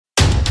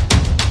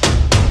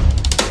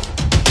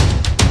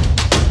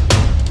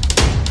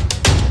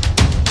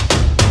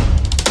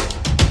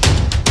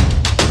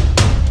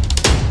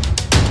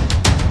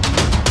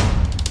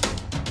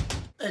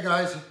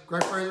guys,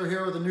 Greg Fraser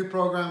here with a new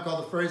program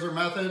called the Fraser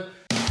Method.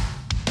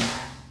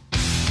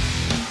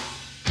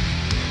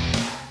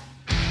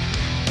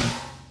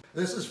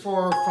 This is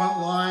for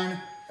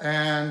frontline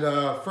and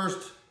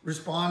first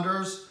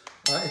responders.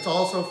 It's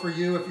also for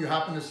you if you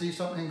happen to see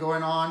something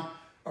going on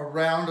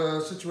around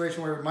a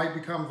situation where it might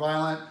become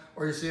violent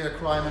or you see a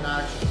crime in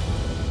action.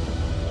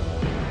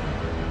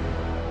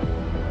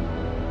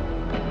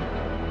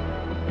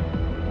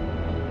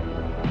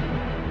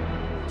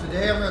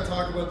 Today I'm going to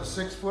talk about the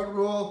 6-foot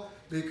rule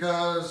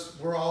because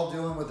we're all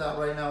dealing with that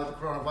right now with the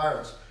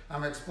coronavirus.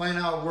 I'm going to explain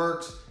how it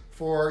works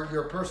for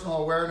your personal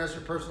awareness,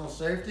 your personal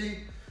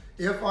safety.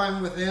 If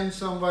I'm within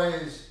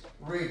somebody's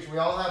reach, we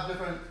all have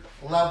different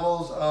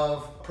levels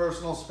of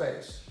personal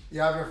space.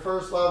 You have your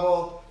first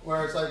level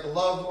where it's like the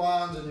loved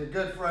ones and your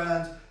good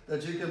friends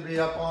that you can be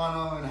up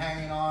on them and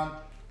hanging on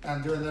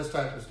and doing this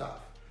type of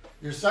stuff.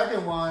 Your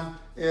second one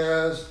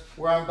is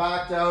where I'm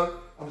backed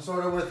out, I'm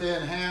sort of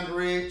within hand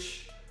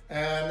reach,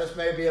 and this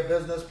may be a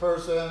business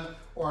person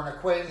or an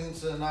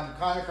acquaintance and I'm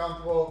kind of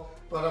comfortable,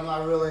 but I'm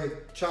not really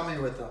chummy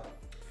with them.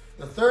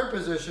 The third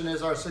position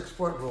is our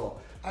 6-foot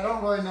rule. I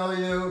don't really know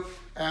you,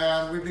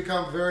 and we've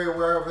become very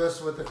aware of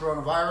this with the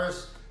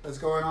coronavirus that's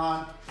going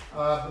on.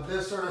 But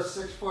this sort of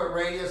 6-foot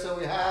radius that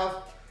we have,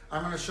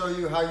 I'm going to show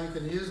you how you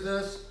can use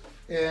this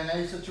in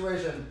any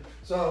situation.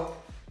 So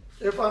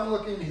if I'm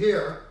looking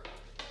here,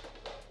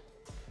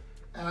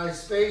 and I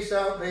space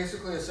out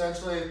basically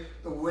essentially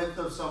the width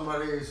of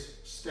somebody's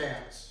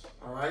stance,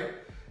 all right?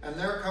 And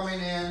they're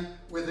coming in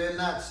within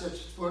that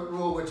 6-foot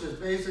rule, which is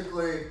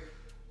basically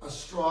a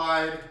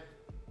stride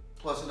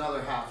plus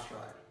another half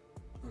stride,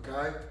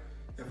 okay?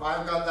 If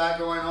I've got that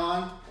going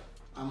on,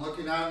 I'm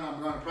looking at it and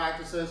I'm going to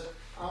practice this.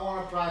 I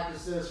want to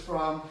practice this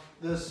from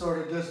this sort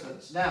of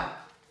distance. Now,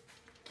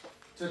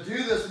 to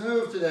do this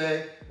move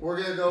today, we're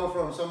going to go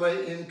from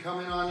somebody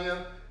incoming on you,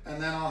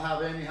 and then I'll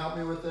have Amy help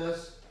me with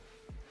this.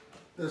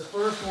 This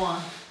first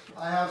one,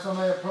 I have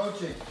somebody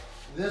approaching.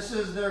 This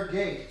is their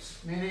gates,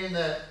 meaning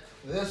that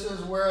this is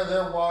where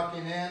they're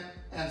walking in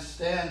and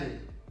standing,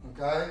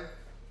 okay?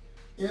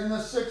 In the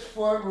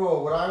 6-foot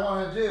rule, what I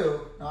want to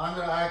do, now I'm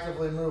going to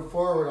actively move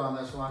forward on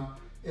this one,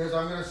 is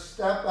I'm going to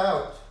step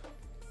out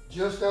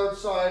just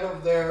outside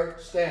of their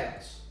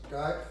stance,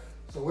 okay?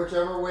 So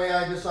whichever way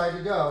I decide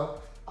to go,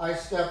 I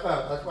step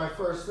out. That's my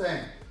first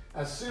thing.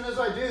 As soon as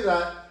I do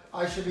that,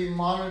 I should be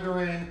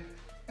monitoring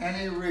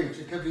any reach.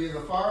 It could be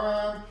the far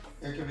arm,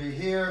 it could be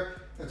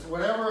here, it's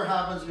whatever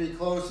happens to be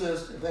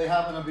closest. If they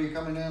happen to be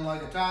coming in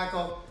like a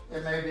tackle,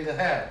 it may be the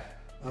head,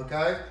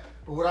 okay?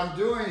 But what I'm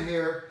doing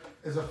here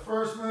is the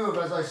first move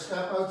as I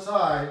step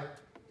outside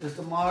is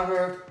to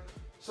monitor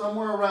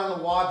somewhere around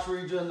the watch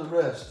region, the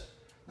wrist.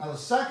 Now the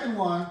second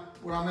one,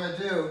 what I'm going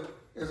to do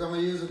is I'm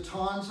going to use a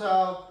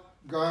tonsal,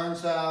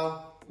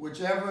 garnsal,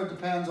 whichever, it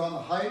depends on the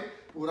height.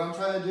 But what I'm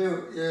trying to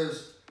do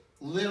is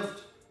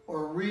lift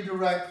or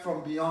redirect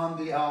from beyond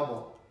the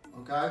elbow,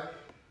 okay?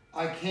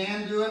 I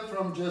can do it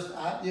from just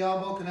at the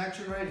elbow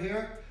connection right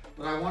here,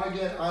 but I want to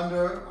get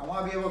under, I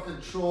want to be able to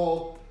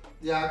control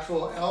the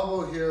actual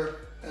elbow here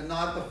and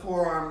not the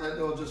forearm that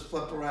will just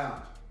flip around,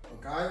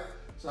 okay?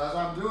 So as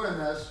I'm doing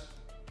this,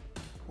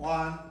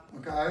 1,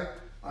 okay,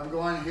 I'm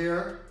going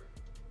here,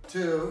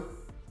 2,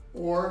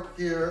 or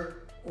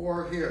here,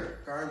 or here.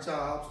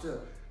 Garnsal helps too,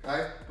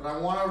 okay? But I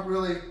want to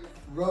really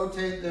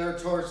rotate their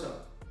torso.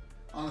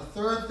 On the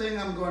third thing,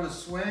 I'm going to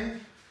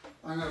swing,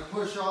 I'm going to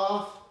push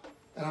off,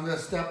 and I'm going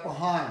to step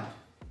behind.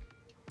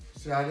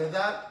 See how I did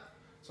that?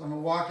 So I'm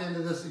going to walk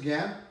into this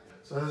again.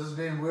 So this is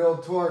being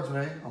wheeled towards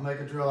me. I'll make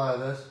a drill out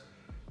of this.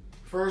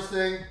 First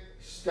thing,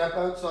 step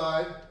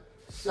outside.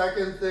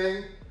 Second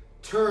thing,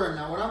 turn.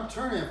 Now when I'm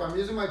turning, if I'm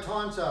using my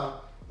tonsal,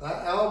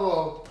 that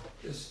elbow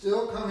is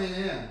still coming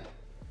in.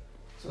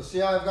 So see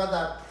how I've got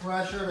that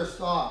pressure to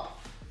stop,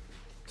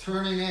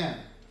 turning in.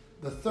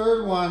 The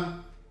third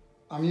one,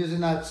 I'm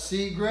using that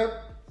C grip,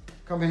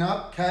 coming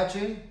up,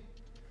 catching,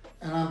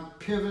 and I'm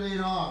pivoting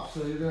off.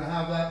 So you're gonna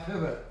have that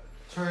pivot,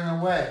 turning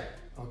away,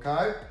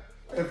 okay?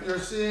 If you're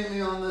seeing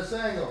me on this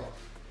angle,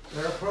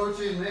 they're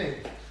approaching me.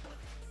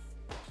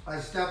 I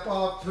step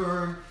off,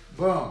 turn,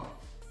 boom,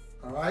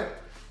 all right?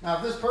 Now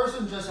if this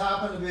person just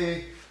happened to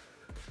be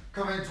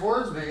coming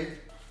towards me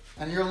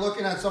and you're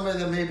looking at somebody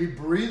that may be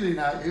breathing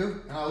at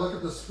you, and I look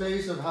at the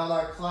space of how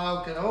that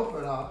cloud can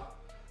open up,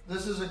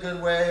 this is a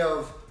good way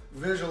of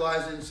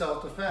visualizing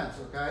self-defense,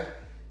 okay?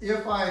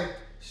 If I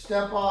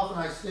step off and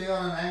I stay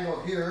on an angle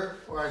here,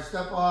 or I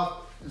step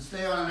off and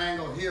stay on an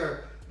angle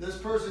here, this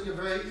person can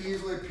very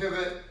easily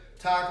pivot,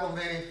 tackle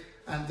me,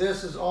 and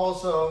this is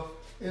also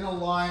in a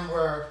line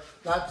where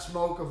that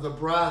smoke of the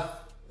breath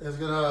is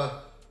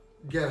gonna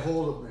get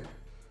hold of me.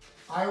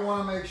 I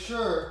wanna make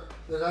sure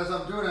that as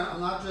I'm doing it,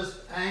 I'm not just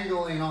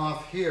angling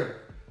off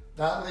here.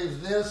 That leaves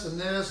this and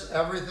this,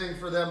 everything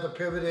for them to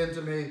pivot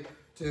into me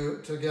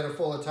to get a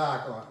full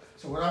attack on.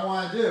 So what I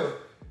wanna do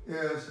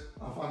is,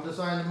 if I'm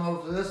deciding to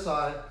move to this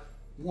side,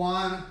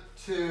 1,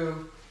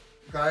 2,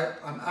 okay,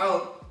 I'm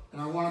out,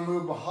 and I wanna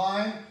move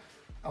behind.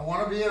 I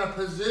wanna be in a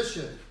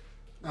position.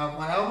 Now if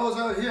my elbow's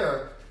out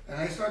here, and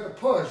they start to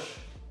push,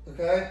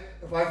 okay?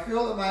 If I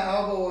feel that my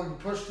elbow will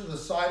be pushed to the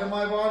side of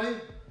my body,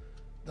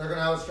 they're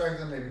gonna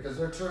out-strengthen me because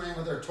they're turning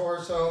with their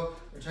torso,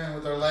 they're turning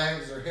with their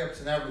legs, their hips,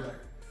 and everything.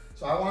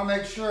 So I wanna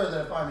make sure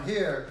that if I'm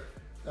here,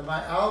 that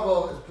my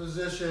elbow is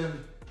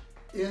positioned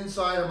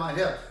inside of my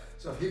hip.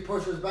 So if he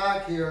pushes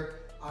back here,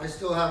 I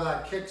still have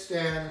that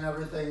kickstand and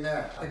everything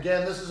there.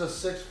 Again, this is a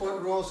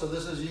 6-foot rule, so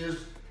this is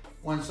used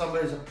when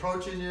somebody's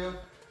approaching you.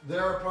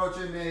 They're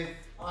approaching me.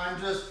 I'm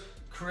just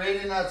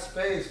creating that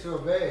space to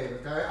evade,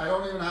 okay? I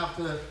don't even have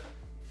to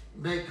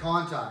make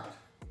contact.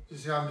 You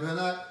see how I'm doing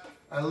that?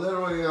 I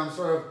literally, I'm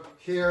sort of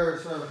here,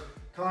 sort of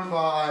coming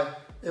by.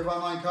 If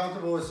I'm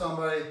uncomfortable with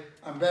somebody,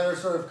 I'm better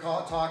sort of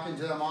talking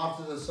to them off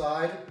to the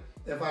side.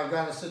 If I've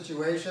got a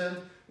situation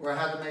where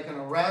I had to make an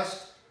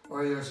arrest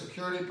or you're a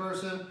security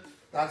person,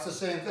 that's the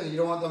same thing. You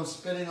don't want them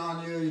spitting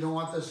on you. You don't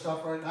want this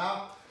stuff right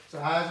now. So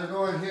as you're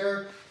going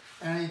here,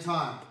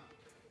 anytime.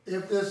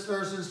 If this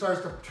person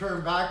starts to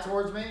turn back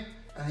towards me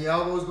and the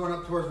elbow is going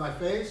up towards my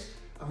face,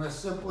 I'm going to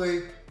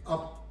simply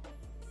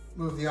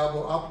move the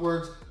elbow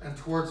upwards and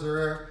towards their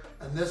ear,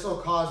 and this will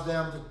cause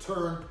them to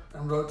turn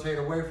and rotate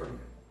away from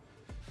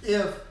you.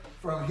 If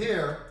from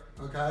here,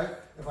 okay,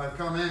 if I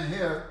come in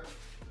here,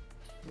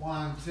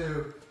 1,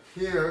 2,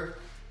 here,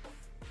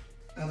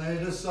 and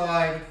they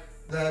decide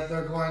that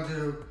they're going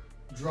to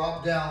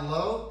drop down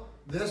low,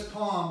 this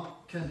palm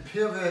can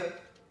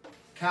pivot,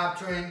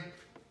 capturing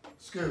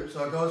scoop.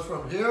 So it goes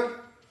from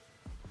here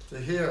to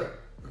here,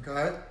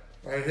 okay,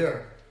 right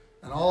here.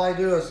 And all I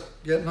do is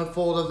get in the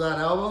fold of that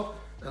elbow,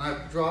 and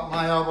I drop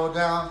my elbow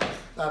down.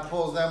 That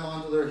pulls them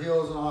onto their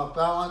heels and off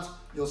balance.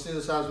 You'll see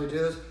this as we do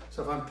this.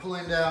 So if I'm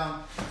pulling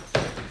down,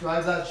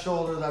 drive that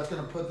shoulder, that's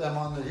gonna put them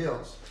on the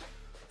heels.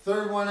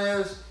 Third one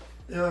is,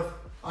 if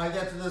I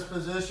get to this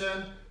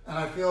position and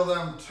I feel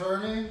them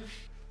turning,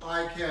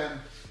 I can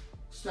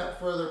step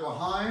further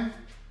behind.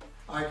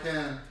 I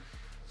can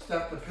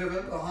step the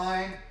pivot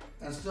behind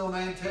and still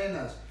maintain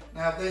this.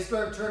 Now, if they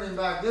start turning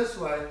back this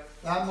way,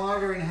 that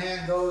monitoring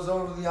hand goes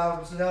over the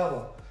opposite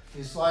elbow.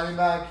 He's sliding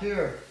back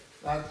here.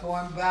 That's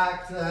going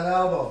back to that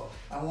elbow.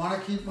 I want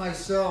to keep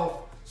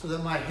myself so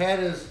that my head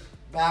is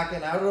back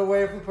and out of the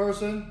way of the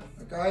person,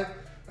 okay?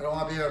 I don't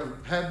want to be at a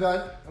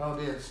headbutt. I don't want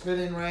to be at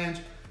spitting range.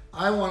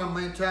 I want to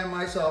maintain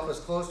myself as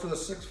close to a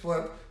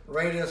 6-foot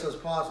radius as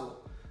possible.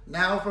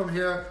 Now from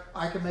here,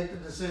 I can make the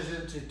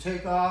decision to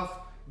take off,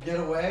 get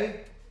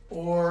away,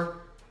 or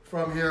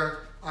from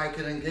here, I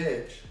can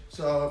engage.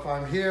 So if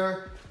I'm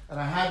here and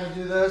I had to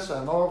do this,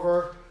 I'm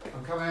over,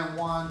 I'm coming in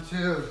 1,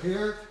 2,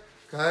 here,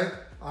 okay?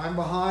 I'm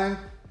behind.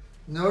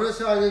 Notice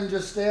how I didn't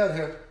just stay out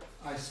here.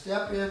 I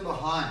step in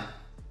behind,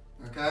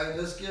 okay?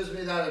 This gives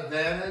me that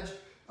advantage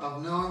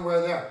of knowing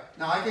where they are.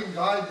 Now I can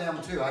guide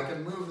them too. I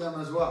can move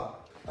them as well.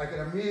 I can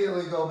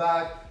immediately go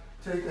back,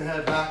 take the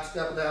head back,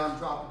 step down,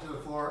 drop it to the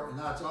floor, and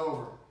that's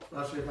over.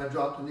 Especially if I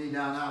drop the knee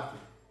down after,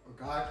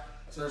 okay?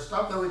 So there's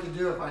stuff that we can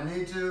do if I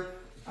need to.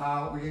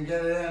 We can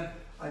get it in.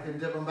 I can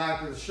dip them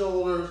back to the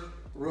shoulders,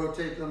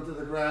 rotate them to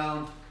the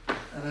ground,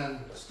 and then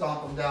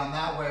stomp them down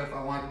that way if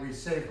I want to be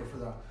safer for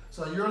them.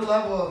 So your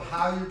level of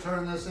how you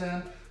turn this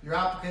in, your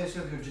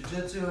application of your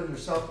jiu-jitsu and your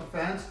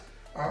self-defense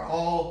are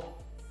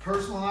all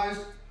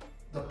personalized.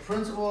 The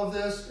principle of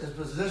this is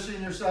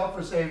positioning yourself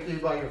for safety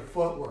by your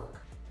footwork.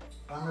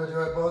 I'm going to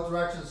do it both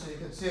directions so you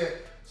can see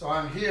it. So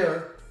I'm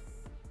here,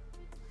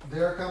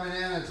 they're coming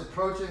in, it's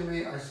approaching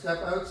me, I step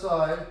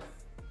outside,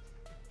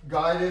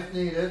 guide if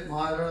needed,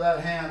 monitor that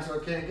hand so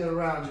it can't get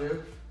around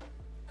you,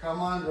 come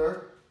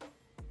under,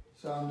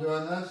 so I'm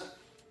doing this,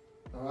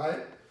 all right?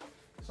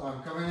 So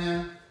I'm coming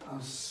in,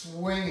 I'm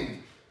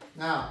swinging.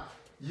 Now,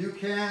 you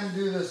can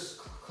do this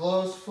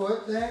closed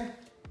foot thing,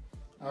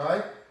 all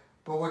right?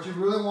 But what you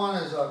really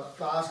want is a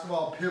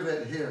basketball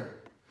pivot here,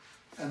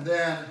 and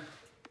then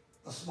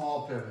a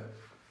small pivot.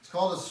 It's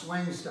called a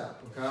swing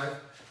step, okay?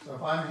 So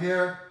if I'm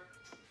here,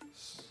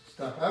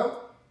 step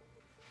out,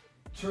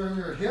 turn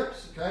your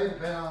hips, okay?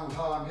 Depending on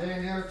how I'm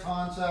getting here,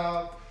 taunts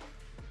out,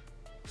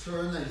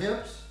 turn the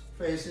hips,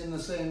 facing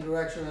the same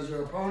direction as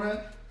your opponent,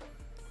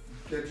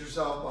 get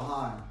yourself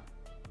behind,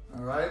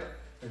 all right?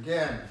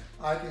 Again,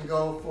 I can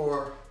go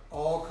for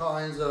all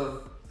kinds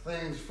of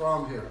things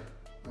from here,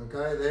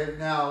 okay? They've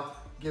now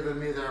given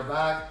me their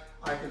back.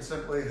 I can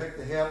simply hit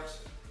the hips,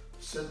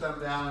 sit them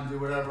down and do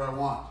whatever I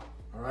want,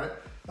 all right?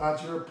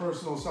 That's your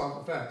personal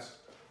self-defense.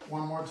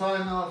 One more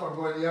time though, if I'm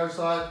going to the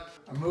outside,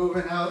 I'm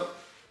moving out,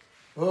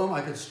 boom,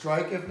 I can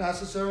strike if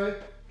necessary,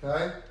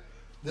 okay?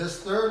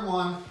 This third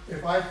one,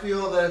 if I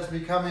feel that it's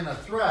becoming a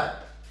threat,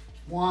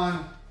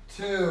 1,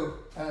 2,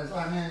 and as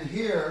I'm in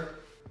here,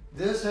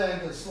 this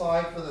hand can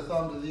slide for the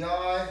thumb to the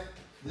eye,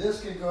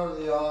 this can go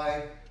to the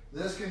eye,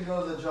 this can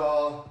go to the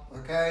jaw,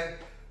 okay?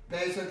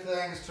 Basic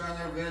things, turn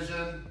their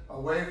vision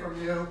away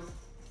from you,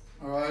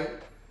 all right?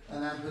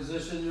 And then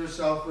position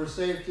yourself for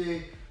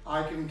safety.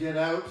 I can get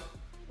out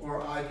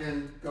or I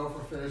can go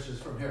for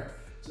finishes from here.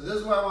 So this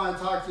is what I want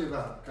to talk to you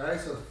about, okay?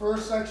 So the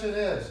first section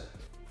is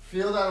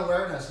feel that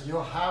awareness. And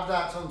you'll have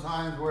that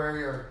sometimes where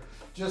you're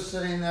just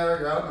sitting there,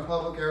 you're out in a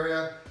public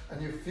area,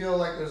 and you feel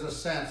like there's a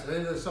sense.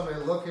 Maybe there's somebody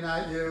looking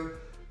at you,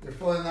 You're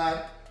feeling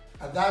that.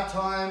 At that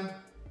time,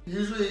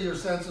 usually your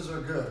senses are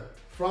good.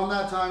 From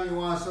that time, you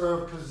want to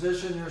sort of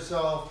position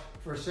yourself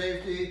for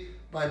safety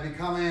by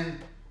becoming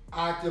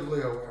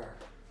actively aware.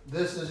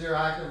 This is your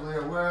actively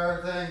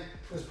aware thing.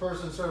 This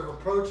person's sort of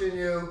approaching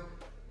you,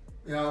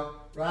 you know,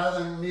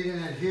 rather than meeting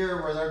it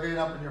here where they're getting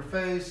up in your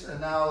face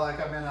and now like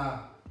I'm in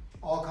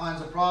all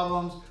kinds of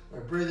problems.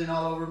 They're breathing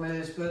all over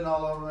me, spitting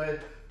all over me,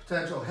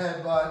 potential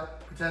headbutt,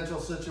 potential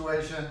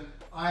situation.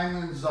 I'm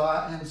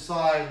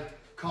inside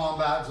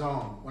combat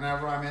zone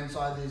whenever I'm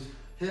inside these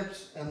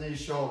hips and these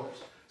shoulders.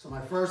 So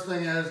my first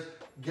thing is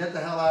get the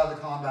hell out of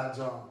the combat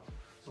zone.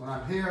 So when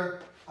I'm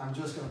here, I'm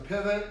just gonna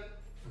pivot,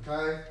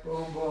 okay?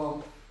 Boom,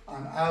 boom.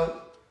 I'm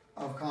out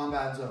of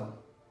combat zone.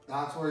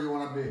 That's where you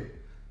wanna be.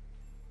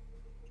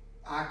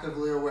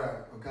 Actively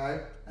aware,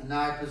 okay? And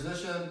now I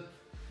position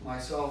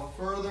myself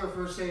further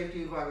for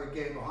safety by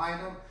getting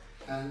behind them.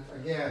 And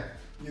again,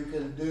 you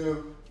can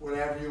do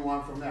whatever you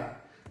want from there.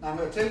 Now I'm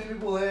gonna take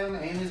people in,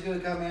 Amy's gonna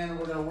come in,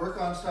 we're gonna work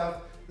on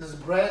stuff. This is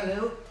brand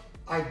new.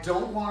 I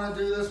don't wanna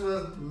do this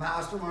with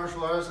master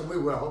martial artists, and we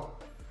will,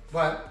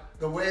 but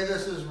the way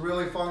this is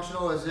really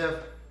functional is if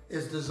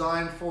it's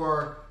designed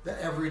for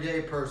the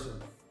everyday person,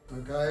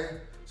 okay?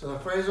 So the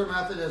Fraser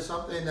Method is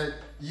something that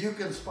you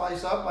can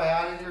spice up by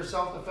adding to your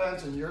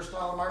self-defense and your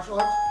style of martial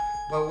arts,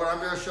 but what I'm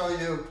gonna show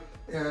you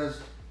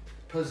is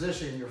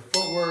positioning. Your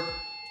footwork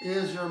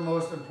is your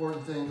most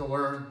important thing to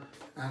learn,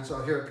 and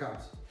so here it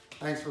comes.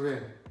 Thanks for being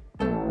here.